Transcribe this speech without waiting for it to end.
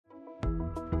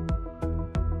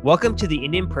Welcome to the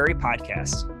Indian Prairie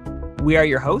Podcast. We are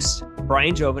your hosts,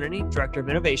 Brian Giovanni, Director of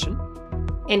Innovation.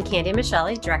 And Candy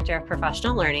Michelli, Director of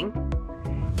Professional Learning.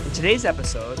 In today's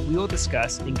episode, we will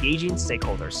discuss engaging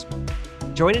stakeholders.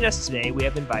 Joining us today, we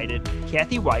have invited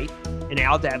Kathy White and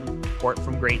Al Davenport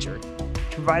from Granger to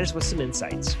provide us with some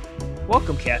insights.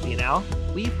 Welcome, Kathy and Al.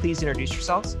 Will you please introduce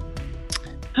yourselves?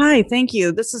 Hi, thank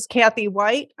you. This is Kathy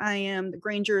White. I am the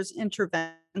Granger's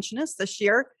interventionist this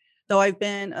year, though I've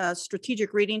been a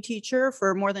strategic reading teacher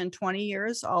for more than 20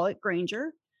 years, all at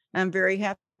Granger. I'm very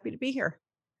happy to be here.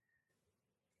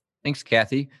 Thanks,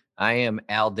 Kathy. I am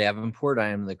Al Davenport. I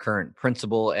am the current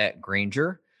principal at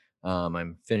Granger.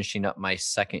 I'm finishing up my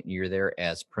second year there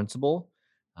as principal.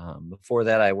 Before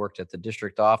that, I worked at the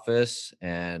district office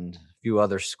and a few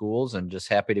other schools, and just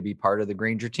happy to be part of the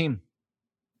Granger team.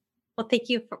 Well, thank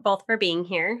you both for being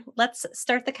here. Let's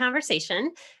start the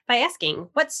conversation by asking,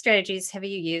 what strategies have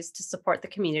you used to support the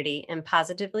community and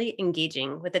positively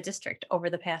engaging with the district over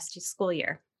the past school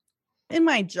year? In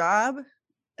my job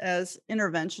as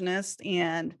interventionist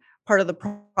and part of the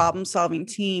problem-solving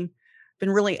team, been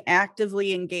really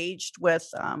actively engaged with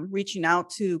reaching out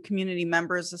to community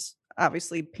members,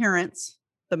 obviously parents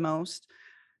the most,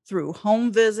 through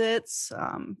home visits,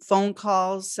 phone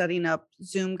calls, setting up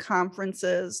Zoom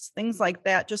conferences, things like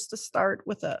that, just to start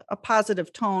with a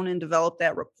positive tone and develop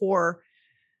that rapport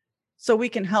so we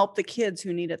can help the kids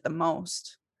who need it the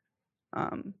most.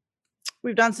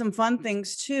 We've done some fun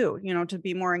things too, to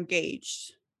be more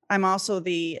engaged. I'm also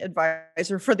the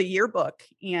advisor for the yearbook,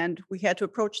 and we had to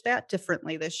approach that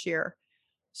differently this year.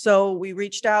 So we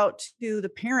reached out to the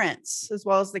parents as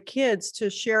well as the kids to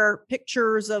share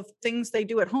pictures of things they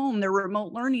do at home, their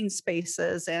remote learning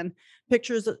spaces, and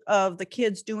pictures of the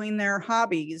kids doing their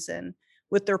hobbies and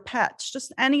with their pets,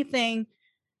 just anything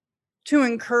to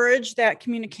encourage that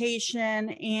communication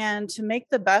and to make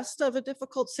the best of a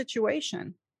difficult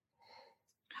situation.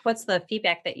 What's the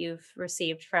feedback that you've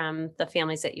received from the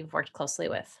families that you've worked closely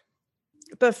with?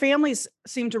 The families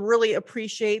seem to really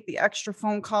appreciate the extra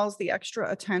phone calls, the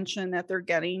extra attention that they're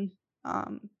getting.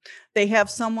 They have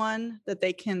someone that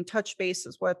they can touch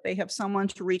bases with. They have someone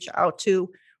to reach out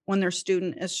to when their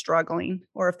student is struggling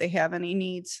or if they have any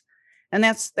needs. And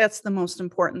that's the most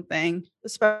important thing,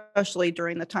 especially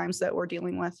during the times that we're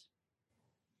dealing with.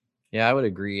 Yeah, I would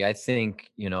agree. I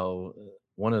think,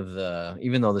 one of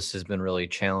even though this has been really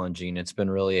challenging, it's been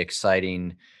really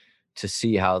exciting to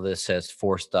see how this has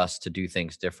forced us to do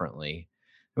things differently.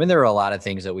 I mean, there are a lot of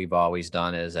things that we've always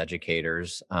done as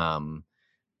educators. But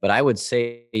I would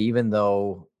say, even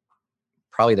though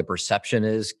probably the perception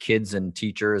is kids and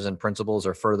teachers and principals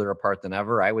are further apart than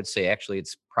ever, I would say actually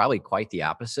it's probably quite the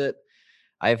opposite.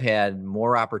 I've had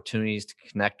more opportunities to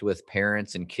connect with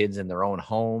parents and kids in their own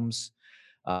homes,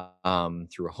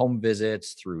 through home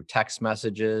visits, through text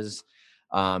messages,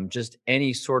 just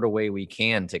any sort of way we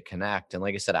can to connect. And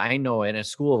like I said, I know in a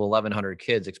school of 1,100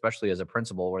 kids, especially as a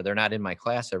principal where they're not in my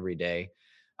class every day,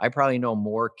 I probably know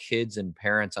more kids and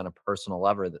parents on a personal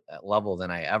level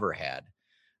than I ever had.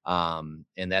 And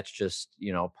that's just,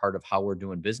 part of how we're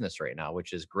doing business right now,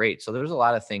 which is great. So there's a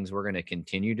lot of things we're going to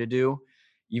continue to do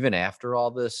even after all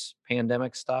this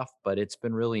pandemic stuff, but it's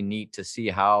been really neat to see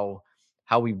how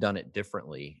we've done it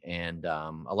differently, and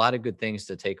a lot of good things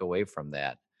to take away from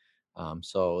that.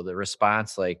 So the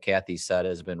response, like Kathy said,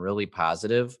 has been really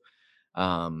positive.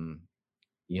 It's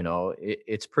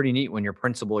pretty neat when your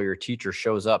principal or your teacher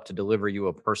shows up to deliver you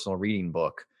a personal reading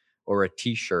book or a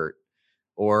t-shirt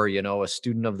or, a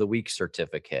student of the week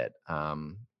certificate. I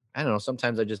don't know.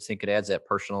 Sometimes I just think it adds that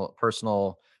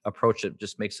personal approach that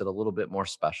just makes it a little bit more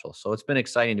special. So it's been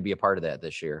exciting to be a part of that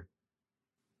this year.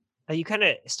 You kind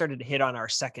of started to hit on our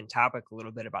second topic a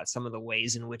little bit about some of the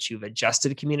ways in which you've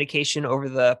adjusted communication over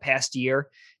the past year.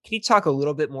 Can you talk a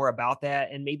little bit more about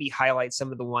that and maybe highlight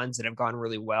some of the ones that have gone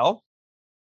really well?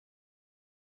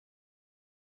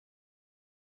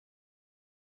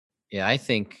 Yeah, I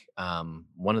think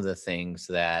one of the things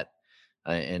that,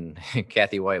 and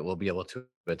Kathy White will be able to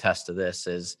attest to this,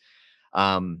 is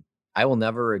I will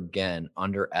never again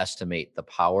underestimate the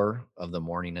power of the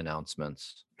morning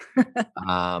announcements.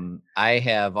 I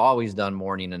have always done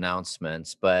morning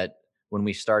announcements, but when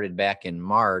we started back in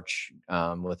March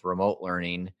with remote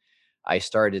learning, I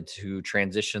started to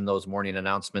transition those morning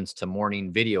announcements to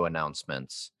morning video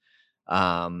announcements.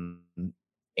 Um,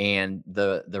 and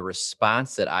the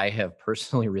response that I have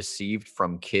personally received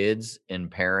from kids and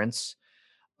parents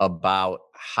about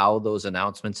how those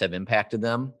announcements have impacted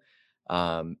them,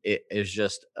 it is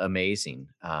just amazing.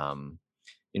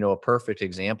 A perfect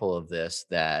example of this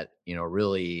that,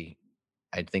 really,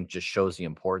 I think just shows the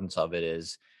importance of it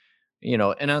is,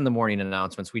 and on the morning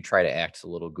announcements, we try to act a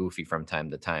little goofy from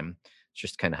time to time. It's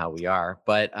just kind of how we are.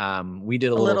 But we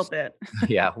did a A little, little bit.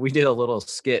 yeah, we did a little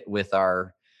skit with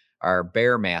our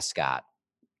bear mascot,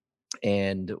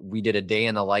 and we did a day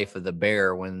in the life of the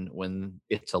bear when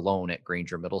it's alone at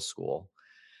Granger Middle School.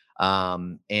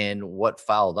 And what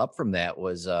followed up from that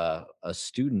was a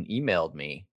student emailed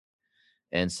me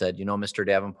and said, Mr.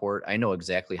 Davenport, I know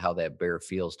exactly how that bear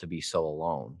feels to be so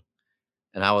alone.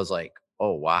 And I was like,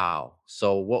 oh, wow.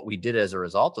 So what we did as a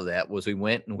result of that was we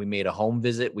went and we made a home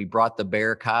visit. We brought the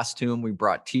bear costume, we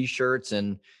brought t-shirts,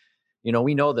 and,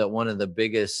 we know that one of the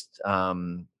biggest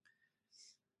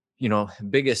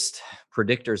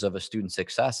predictors of a student's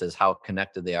success is how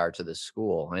connected they are to the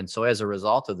school. And so as a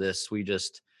result of this, we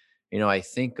just, I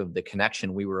think of the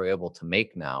connection we were able to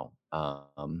make now.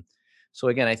 So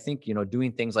again, I think,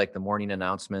 doing things like the morning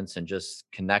announcements and just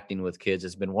connecting with kids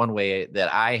has been one way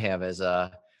that I have as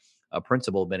a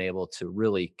principal been able to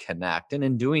really connect. And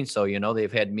in doing so,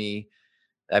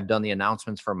 I've done the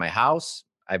announcements from my house.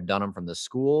 I've done them from the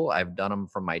school. I've done them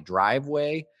from my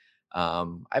driveway.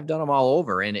 I've done them all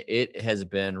over, and it has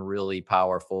been really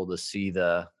powerful to see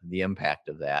the impact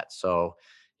of that. So,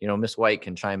 Miss White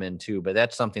can chime in too, but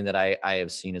that's something that I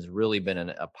have seen has really been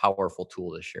a powerful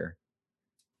tool this year.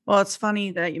 Well, it's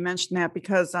funny that you mentioned that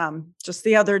because just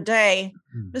the other day,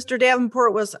 Mr.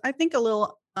 Davenport was, I think, a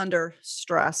little under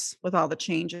stress with all the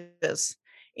changes.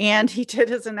 And he did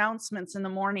his announcements in the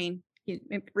morning. He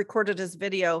recorded his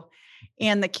video,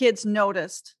 and the kids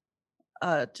noticed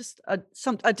just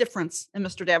a difference in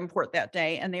Mr. Davenport that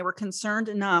day. And they were concerned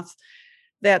enough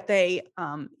that they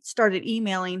started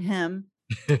emailing him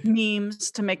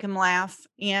memes to make him laugh.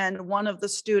 And one of the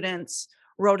students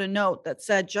wrote a note that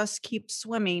said, just keep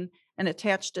swimming, and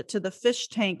attached it to the fish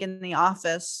tank in the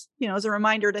office, as a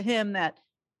reminder to him that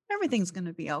everything's going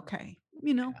to be okay,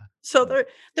 So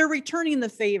they're returning the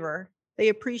favor. They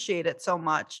appreciate it so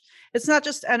much. It's not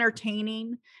just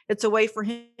entertaining. It's a way for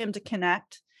him to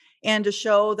connect and to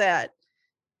show that,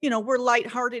 we're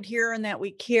lighthearted here and that we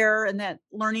care and that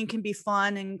learning can be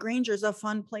fun, and Granger's a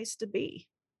fun place to be.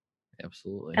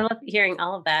 Absolutely. I love hearing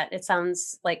all of that. It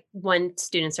sounds like when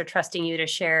students are trusting you to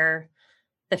share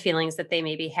the feelings that they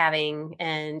may be having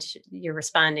and you're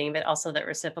responding, but also that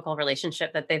reciprocal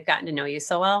relationship that they've gotten to know you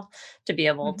so well to be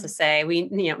able to say,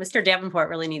 Mr. Davenport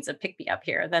really needs a pick me up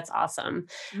here. That's awesome.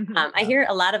 I hear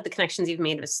a lot of the connections you've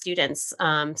made with students.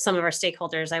 Some of our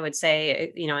stakeholders, I would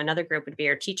say, another group would be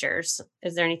our teachers.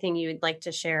 Is there anything you would like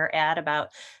to share or add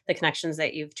about the connections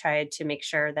that you've tried to make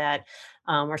sure that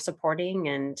we're supporting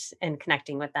and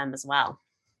connecting with them as well?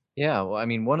 Yeah, well, I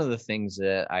mean, one of the things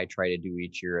that I try to do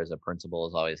each year as a principal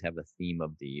is always have a theme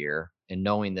of the year. And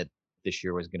knowing that this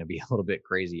year was going to be a little bit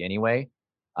crazy anyway,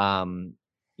 the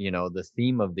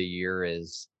theme of the year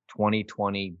is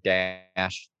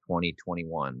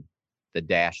 2020-2021. The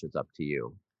dash is up to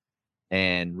you.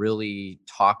 And really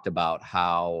talked about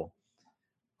how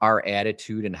our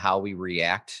attitude and how we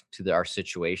react to our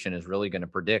situation is really going to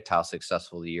predict how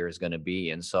successful the year is going to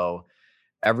be. And so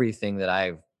everything that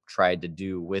I've tried to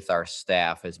do with our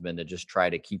staff has been to just try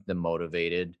to keep them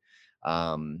motivated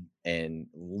and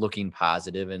looking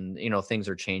positive. And things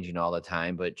are changing all the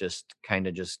time, but just kind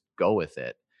of just go with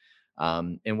it.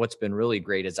 And what's been really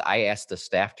great is I asked the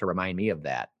staff to remind me of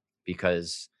that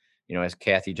because as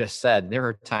Kathy just said, there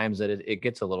are times that it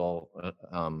gets a little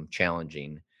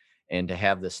challenging, and to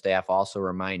have the staff also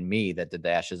remind me that the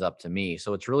dash is up to me.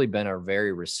 So it's really been a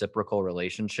very reciprocal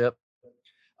relationship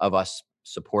of us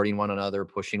supporting one another,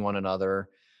 pushing one another,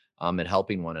 and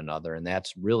helping one another. And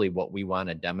that's really what we want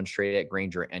to demonstrate at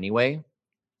Granger anyway.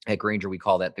 At Granger, we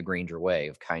call that the Granger way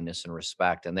of kindness and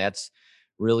respect. And that's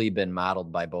really been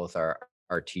modeled by both our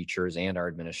teachers and our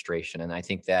administration. And I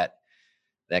think that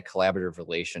collaborative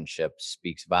relationship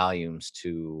speaks volumes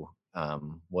to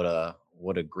what a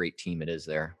great team it is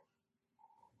there.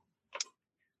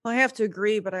 Well, I have to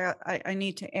agree, but I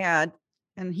need to add,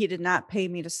 and he did not pay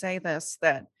me to say this,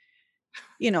 that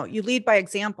you lead by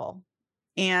example.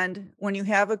 And when you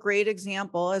have a great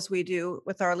example, as we do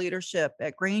with our leadership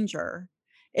at Granger,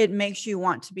 it makes you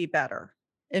want to be better.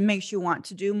 It makes you want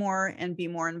to do more and be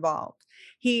more involved.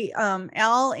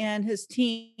 Al and his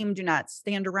team do not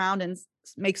stand around and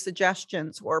make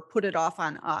suggestions or put it off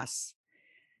on us.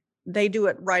 They do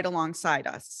it right alongside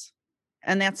us.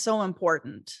 And that's so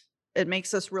important. It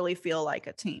makes us really feel like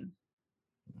a team.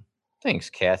 Thanks,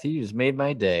 Kathy. You just made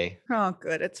my day. Oh,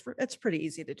 good. It's pretty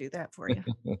easy to do that for you.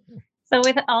 So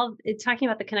with all talking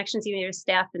about the connections you made with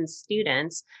staff and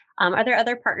students, are there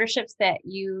other partnerships that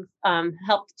you've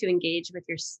helped to engage with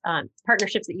your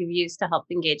partnerships that you've used to help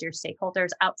engage your stakeholders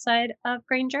outside of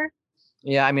Granger?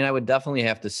 Yeah, I mean, I would definitely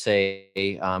have to say,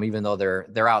 even though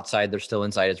they're outside, they're still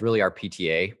inside. It's really our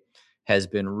PTA has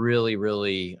been really,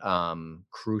 really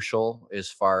crucial as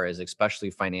far as especially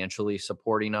financially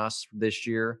supporting us this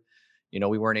year.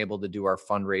 We weren't able to do our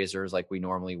fundraisers like we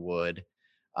normally would,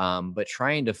 but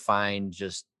trying to find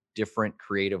just different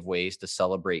creative ways to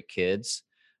celebrate kids.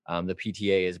 The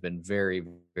PTA has been very,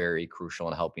 very crucial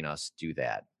in helping us do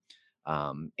that,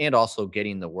 and also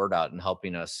getting the word out and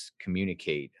helping us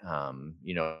communicate,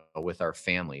 with our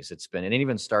families. And it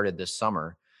even started this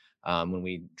summer, when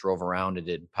we drove around and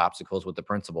did popsicles with the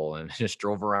principal and just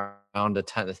drove around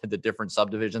to the different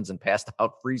subdivisions and passed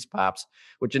out freeze pops,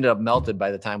 which ended up melted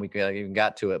by the time we even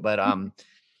got to it. But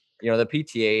the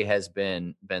PTA has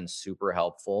been super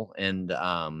helpful, and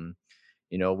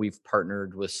we've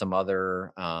partnered with some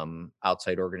other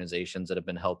outside organizations that have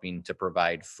been helping to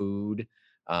provide food,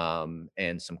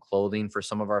 and some clothing for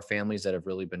some of our families that have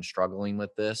really been struggling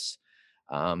with this.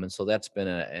 And so that's been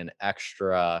an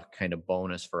extra kind of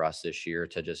bonus for us this year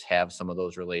to just have some of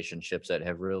those relationships that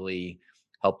have really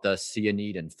helped us see a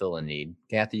need and fill a need.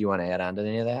 Kathy, you want to add on to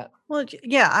any of that? Well,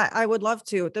 yeah, I would love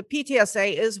to. The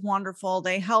PTSA is wonderful.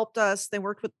 They helped us. They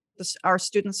worked with our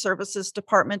student services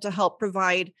department to help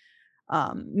provide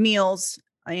meals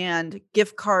and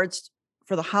gift cards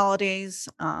for the holidays.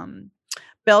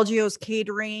 Belgio's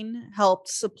Catering helped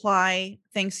supply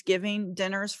Thanksgiving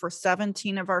dinners for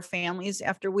 17 of our families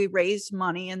after we raised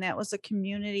money, and that was a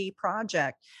community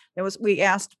project. We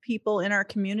asked people in our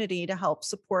community to help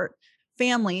support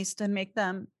families to make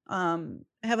them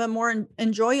have a more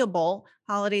enjoyable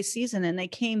holiday season, and they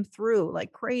came through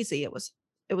like crazy. It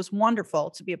was wonderful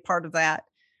to be a part of that.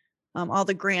 All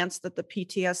the grants that the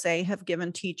PTSA have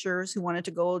given teachers who wanted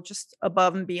to go just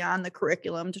above and beyond the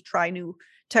curriculum to try new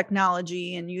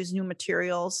technology and use new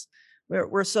materials.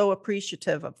 We're so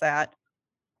appreciative of that.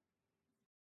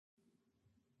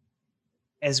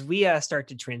 As we start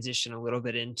to transition a little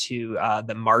bit into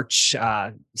the March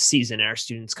season and our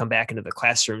students come back into the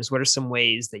classrooms, what are some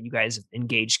ways that you guys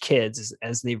engage kids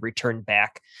as they return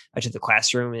back to the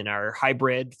classroom in our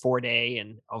hybrid 4-day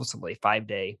and ultimately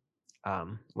 5-day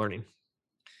learning?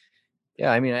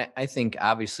 Yeah, I mean, I think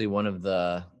obviously one of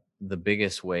the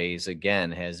biggest ways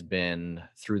again has been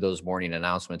through those morning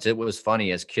announcements. It was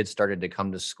funny as kids started to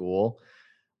come to school.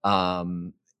 For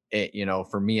me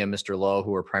and Mr. Lowe,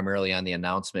 who were primarily on the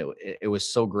announcement, it was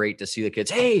so great to see the kids.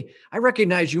 Hey, I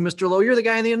recognize you, Mr. Lowe. You're the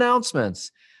guy in the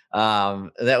announcements.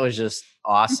 That was just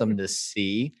awesome to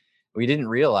see. We didn't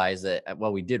realize that.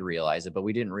 Well, we did realize it, but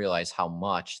we didn't realize how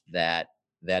much that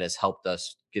has helped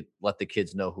us let the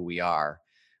kids know who we are,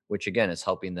 which again is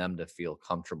helping them to feel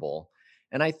comfortable.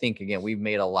 And I think again, we've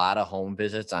made a lot of home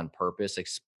visits on purpose,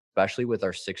 especially with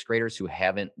our sixth graders who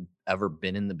haven't ever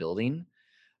been in the building.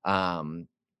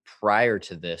 Prior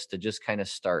to this, to just kind of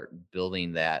start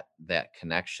building that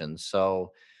connection.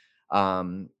 So,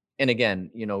 and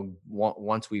again,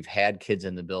 once we've had kids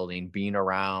in the building, being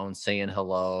around, saying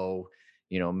hello,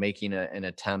 making an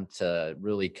attempt to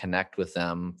really connect with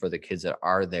them for the kids that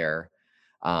are there,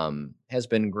 has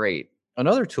been great.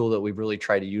 Another tool that we've really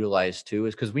tried to utilize too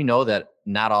is because we know that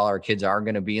not all our kids are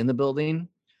going to be in the building.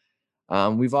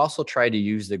 We've also tried to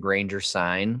use the Granger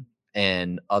sign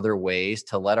and other ways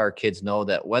to let our kids know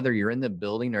that whether you're in the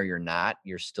building or you're not,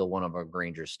 you're still one of our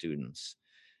Granger students.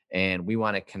 And we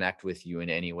want to connect with you in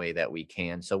any way that we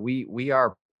can. So we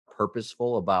are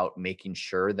purposeful about making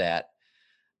sure that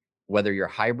whether you're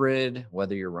hybrid,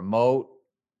 whether you're remote,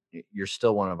 you're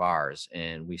still one of ours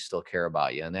and we still care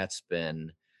about you. And that's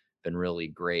been really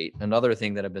great. Another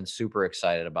thing that I've been super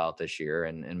excited about this year,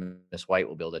 and Miss White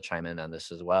will be able to chime in on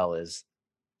this as well, is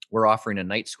we're offering a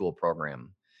night school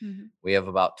program. We have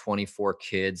about 24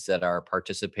 kids that are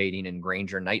participating in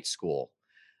Granger Night School.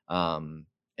 And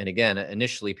again,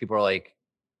 initially people are like,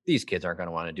 these kids aren't going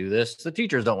to want to do this. The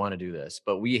teachers don't want to do this,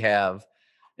 but we have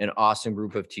an awesome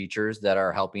group of teachers that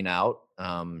are helping out,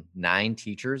 9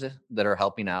 teachers that are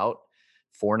helping out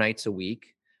 4 nights a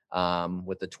week,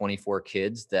 with the 24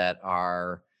 kids that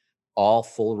are all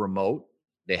full remote.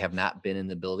 They have not been in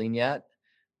the building yet,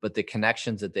 but the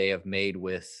connections that they have made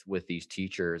with these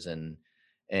teachers, and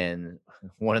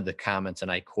one of the comments, and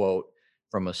I quote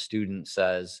from a student,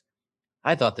 says,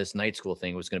 I thought this night school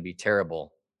thing was going to be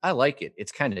terrible. I like it.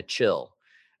 It's kind of chill.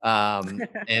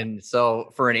 And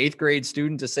so for an 8th grade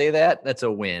student to say that, that's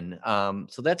a win.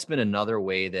 So that's been another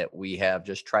way that we have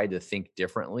just tried to think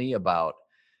differently about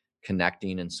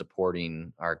connecting and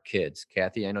supporting our kids.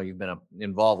 Kathy, I know you've been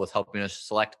involved with helping us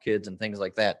select kids and things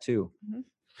like that too.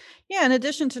 Yeah, in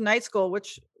addition to night school,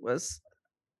 which was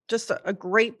just a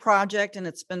great project, and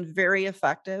it's been very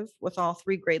effective with all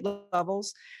 3 grade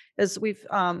levels, is we've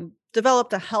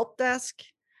developed a help desk,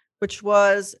 which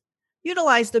was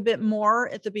utilized a bit more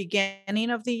at the beginning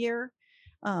of the year.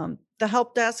 The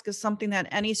help desk is something that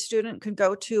any student could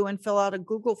go to and fill out a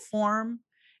Google form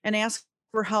and ask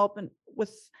for help and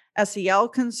with SEL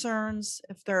concerns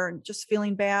if they're just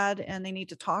feeling bad and they need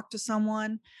to talk to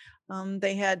someone.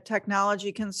 They had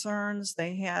technology concerns.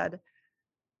 They had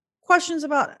questions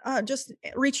about just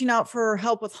reaching out for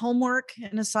help with homework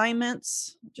and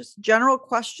assignments, just general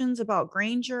questions about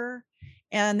Granger.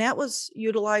 And that was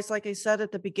utilized, like I said,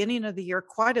 at the beginning of the year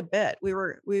quite a bit. We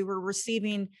were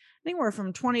receiving anywhere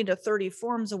from 20 to 30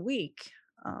 forms a week.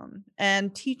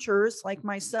 And teachers like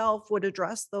myself would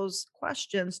address those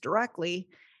questions directly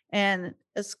and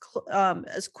as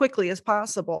quickly as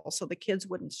possible so the kids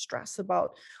wouldn't stress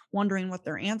about wondering what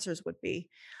their answers would be.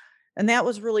 And that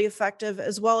was really effective,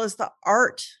 as well as the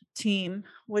art team,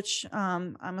 which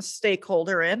I'm a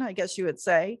stakeholder in, I guess you would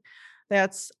say.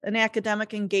 That's an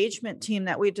academic engagement team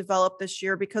that we developed this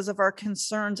year because of our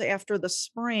concerns after the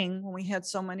spring when we had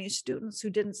so many students who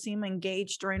didn't seem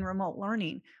engaged during remote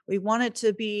learning. We wanted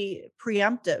to be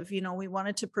preemptive, we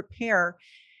wanted to prepare.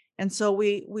 And so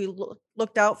we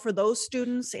looked out for those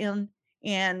students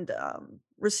and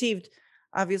received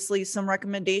obviously some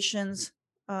recommendations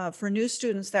for new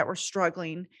students that were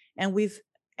struggling. And we've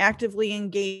actively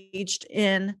engaged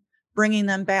in bringing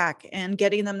them back and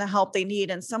getting them the help they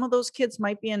need. And some of those kids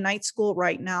might be in night school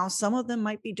right now. Some of them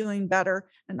might be doing better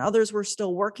and others we're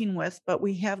still working with, but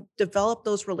we have developed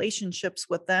those relationships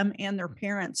with them and their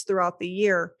parents throughout the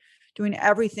year, doing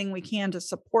everything we can to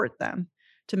support them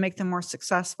to make them more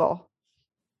successful.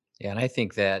 Yeah, and I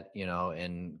think that,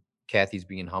 and Kathy's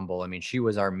being humble. I mean, she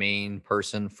was our main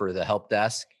person for the help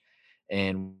desk.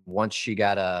 And once she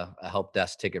got a help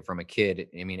desk ticket from a kid,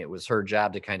 I mean, it was her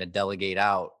job to kind of delegate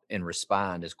out and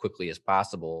respond as quickly as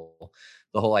possible.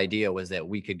 The whole idea was that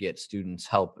we could get students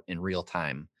help in real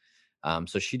time.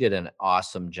 So she did an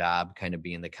awesome job kind of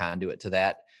being the conduit to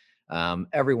that.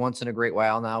 Every once in a great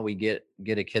while now we get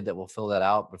a kid that will fill that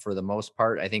out, but for the most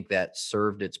part, I think that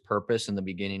served its purpose in the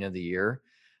beginning of the year.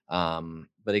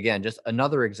 But again, just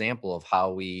another example of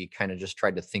how we kind of just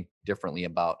tried to think differently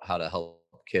about how to help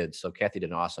kids. So Kathy did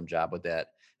an awesome job with that,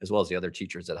 as well as the other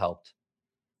teachers that helped.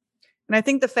 And I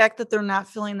think the fact that they're not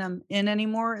filling them in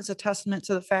anymore is a testament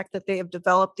to the fact that they have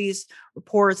developed these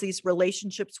rapports, these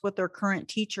relationships with their current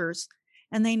teachers,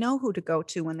 and they know who to go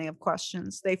to when they have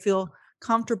questions. They feel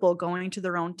comfortable going to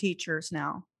their own teachers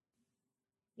now.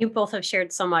 You both have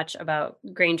shared so much about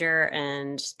Granger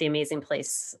and the amazing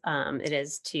place it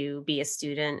is to be a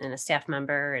student and a staff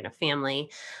member and a family.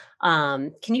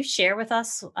 Can you share with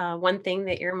us one thing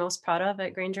that you're most proud of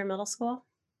at Granger Middle School?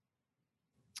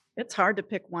 It's hard to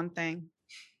pick one thing.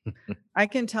 I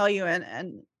can tell you,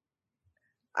 and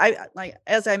I like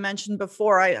as I mentioned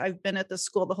before, I've been at the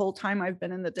school the whole time I've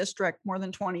been in the district, more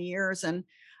than 20 years, and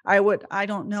I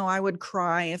don't know, I would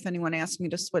cry if anyone asked me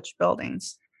to switch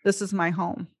buildings. This is my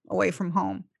home, away from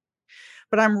home.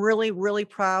 But I'm really, really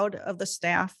proud of the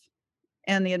staff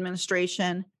and the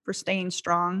administration for staying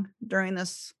strong during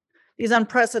these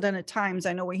unprecedented times.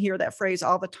 I know we hear that phrase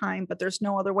all the time, but there's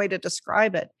no other way to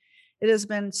describe it. It has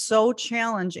been so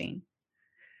challenging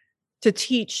to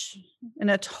teach in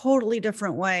a totally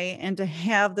different way and to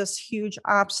have this huge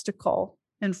obstacle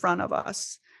in front of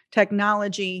us.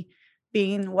 Technology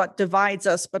being what divides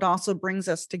us, but also brings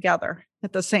us together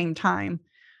at the same time.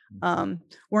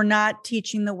 We're not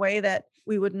teaching the way that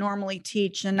we would normally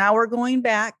teach. And now we're going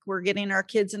back. We're getting our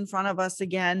kids in front of us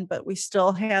again, but we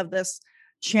still have this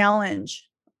challenge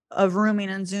of rooming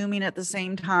and zooming at the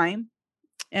same time.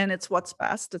 And it's what's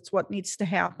best. It's what needs to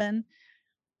happen.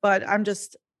 But I'm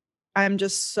just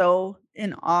so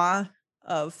in awe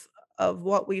of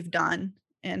what we've done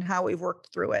and how we've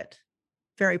worked through it.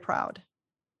 Very proud.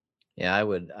 Yeah, I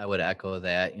would echo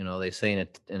that. They say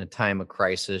in a time of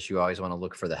crisis, you always want to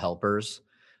look for the helpers.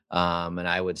 And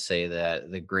I would say that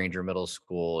the Granger Middle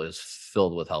School is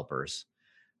filled with helpers.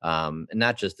 And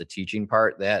not just the teaching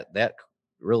part, that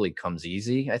really comes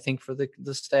easy, I think, for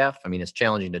the staff. I mean, it's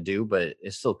challenging to do, but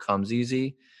it still comes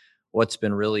easy. What's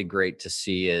been really great to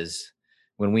see is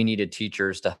when we needed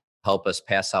teachers to help us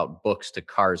pass out books to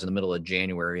cars in the middle of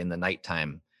January in the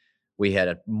nighttime, we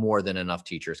had more than enough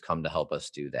teachers come to help us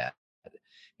do that.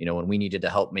 When we needed to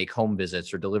help make home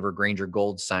visits or deliver Granger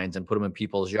Gold signs and put them in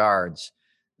people's yards,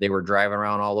 they were driving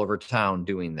around all over town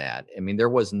doing that. I mean, there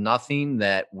was nothing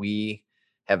that we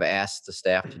have asked the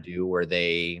staff to do where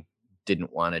they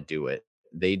didn't want to do it.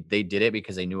 They did it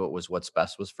because they knew it was what's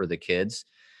best was for the kids.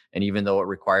 And even though it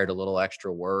required a little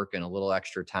extra work and a little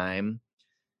extra time,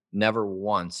 never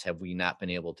once have we not been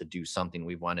able to do something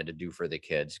we wanted to do for the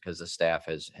kids, because the staff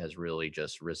has really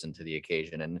just risen to the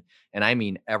occasion. And I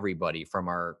mean everybody from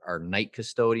our night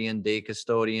custodian, day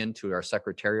custodian, to our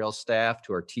secretarial staff,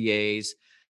 to our TAs,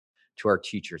 to our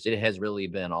teachers. It has really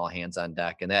been all hands on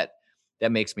deck. And that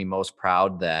makes me most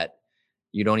proud, that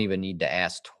you don't even need to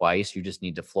ask twice. You just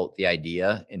need to float the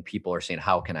idea and people are saying,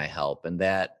 how can I help? And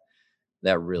that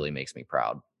really makes me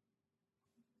proud.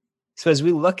 So as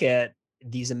we look at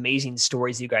these amazing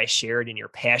stories you guys shared and your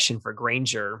passion for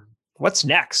Granger, what's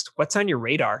next? What's on your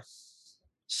radar?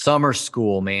 Summer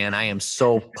school, man. I am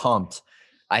so pumped.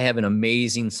 I have an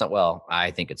amazing, well,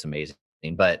 I think it's amazing,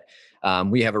 but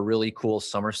we have a really cool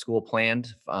summer school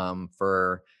planned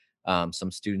for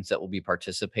some students that will be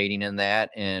participating in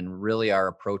that. And really our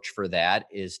approach for that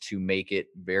is to make it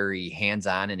very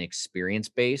hands-on and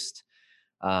experience-based.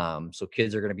 So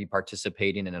kids are going to be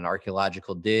participating in an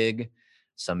archaeological dig,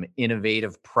 some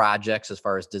innovative projects as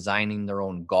far as designing their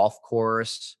own golf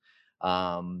course,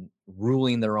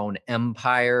 ruling their own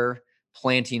empire,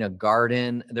 planting a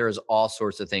garden. There's all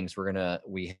sorts of things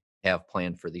we have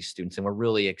planned for these students, and we're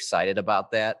really excited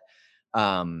about that.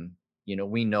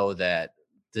 We know that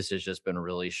this has just been a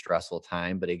really stressful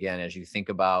time, but again, as you think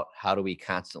about how do we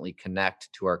constantly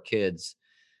connect to our kids,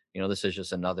 this is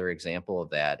just another example of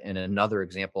that, and another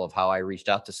example of how I reached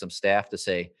out to some staff to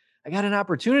say, I got an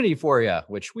opportunity for you,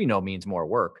 which we know means more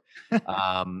work.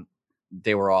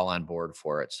 They were all on board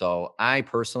for it. So I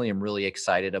personally am really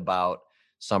excited about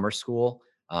summer school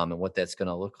and what that's going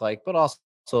to look like, but also,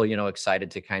 excited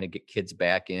to kind of get kids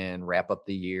back in, wrap up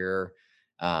the year,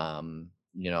 and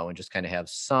just kind of have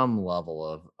some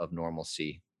level of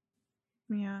normalcy.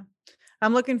 Yeah.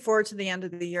 I'm looking forward to the end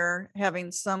of the year,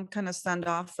 having some kind of send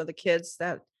off for the kids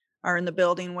that are in the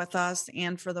building with us,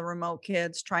 and for the remote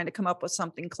kids, trying to come up with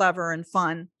something clever and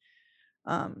fun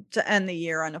to end the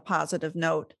year on a positive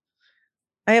note.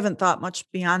 I haven't thought much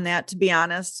beyond that, to be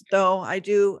honest, though. I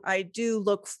do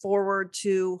look forward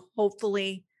to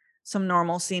hopefully some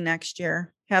normalcy next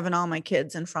year, having all my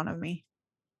kids in front of me.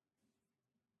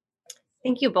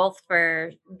 Thank you both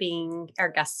for being our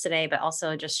guests today, but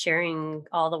also just sharing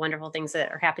all the wonderful things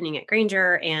that are happening at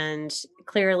Granger, and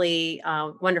clearly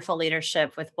wonderful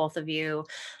leadership with both of you,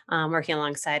 working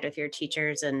alongside with your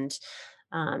teachers and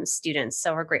students.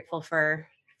 So we're grateful for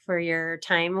your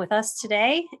time with us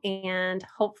today, and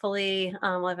hopefully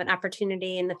we'll have an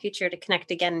opportunity in the future to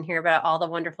connect again and hear about all the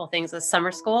wonderful things with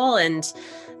summer school and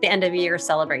the end of year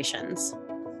celebrations.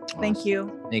 Thank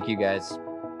you. Thank you, guys.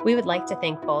 We would like to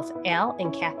thank both Al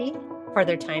and Kathy for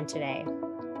their time today.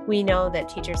 We know that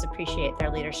teachers appreciate their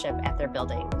leadership at their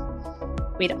building.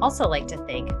 We'd also like to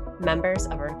thank members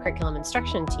of our curriculum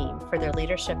instruction team for their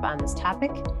leadership on this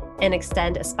topic, and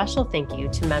extend a special thank you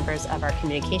to members of our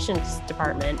communications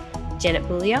department, Janet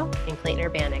Bulio and Clayton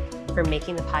Urbanik, for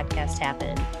making the podcast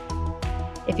happen.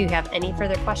 If you have any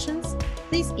further questions,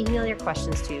 please email your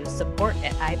questions to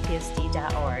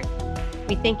support@ipsd.org.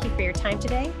 We thank you for your time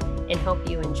today and hope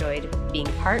you enjoyed being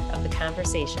part of the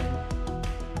conversation.